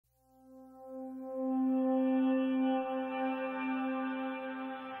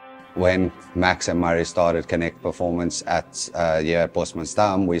When Max and Murray started Connect Performance here at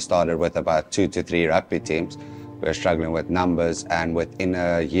Bosmansdam, we started with about 2 to 3 rugby teams. We were struggling with numbers, and within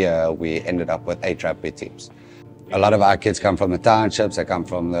a year we ended up with 8 rugby teams. A lot of our kids come from the townships, they come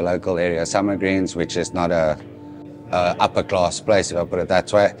from the local area Summer Greens, which is not a upper class place, if I put it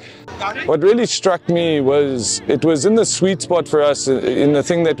that way. What really struck me was it was in the sweet spot for us, in the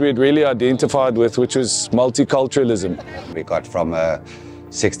thing that we had really identified with, which was multiculturalism. We got from a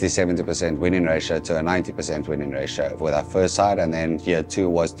 60–70% winning ratio to a 90% winning ratio with our first side, and then year 2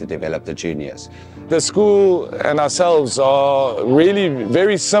 was to develop the juniors. The school and ourselves are really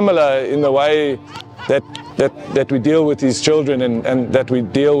very similar in the way that we deal with these children and that we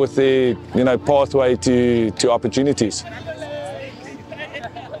deal with their pathway to opportunities.